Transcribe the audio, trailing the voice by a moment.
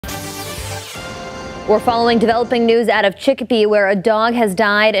We're following developing news out of Chicopee, where a dog has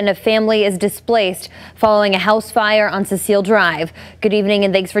died and a family is displaced following a house fire on Cecile Drive. Good evening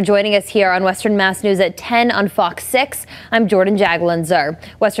and thanks for joining us here on Western Mass News at 10 on Fox 6. I'm Jordan Jaglanzer.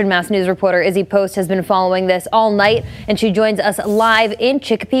 Western Mass News reporter Izzy Post has been following this all night, and she joins us live in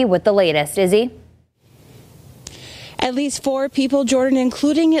Chicopee with the latest. Izzy? At least 4 people, Jordan,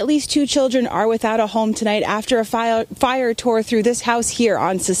 including at least 2 children, are without a home tonight after a fire tore through this house here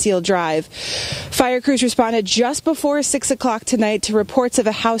on Cecile Drive. Fire crews responded just before 6 o'clock tonight to reports of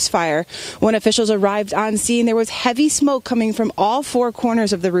a house fire. When officials arrived on scene, there was heavy smoke coming from all 4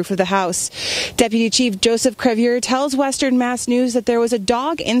 corners of the roof of the house. Deputy Chief Joseph Crevier tells Western Mass News that there was a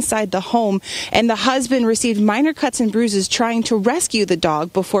dog inside the home, and the husband received minor cuts and bruises trying to rescue the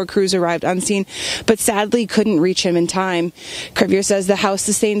dog before crews arrived on scene, but sadly couldn't reach him in time. Crevier says the house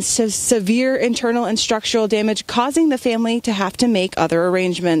sustained severe internal and structural damage, causing the family to have to make other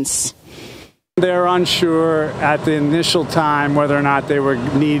arrangements. They're unsure at the initial time whether or not they were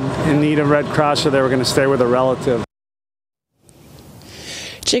in need of Red Cross or they were going to stay with a relative.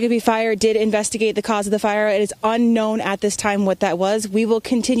 Chicopee Fire did investigate the cause of the fire. It is unknown at this time what that was. We will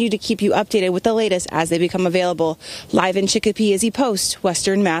continue to keep you updated with the latest as they become available. Live in Chicopee, Izzy Post,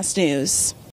 Western Mass News.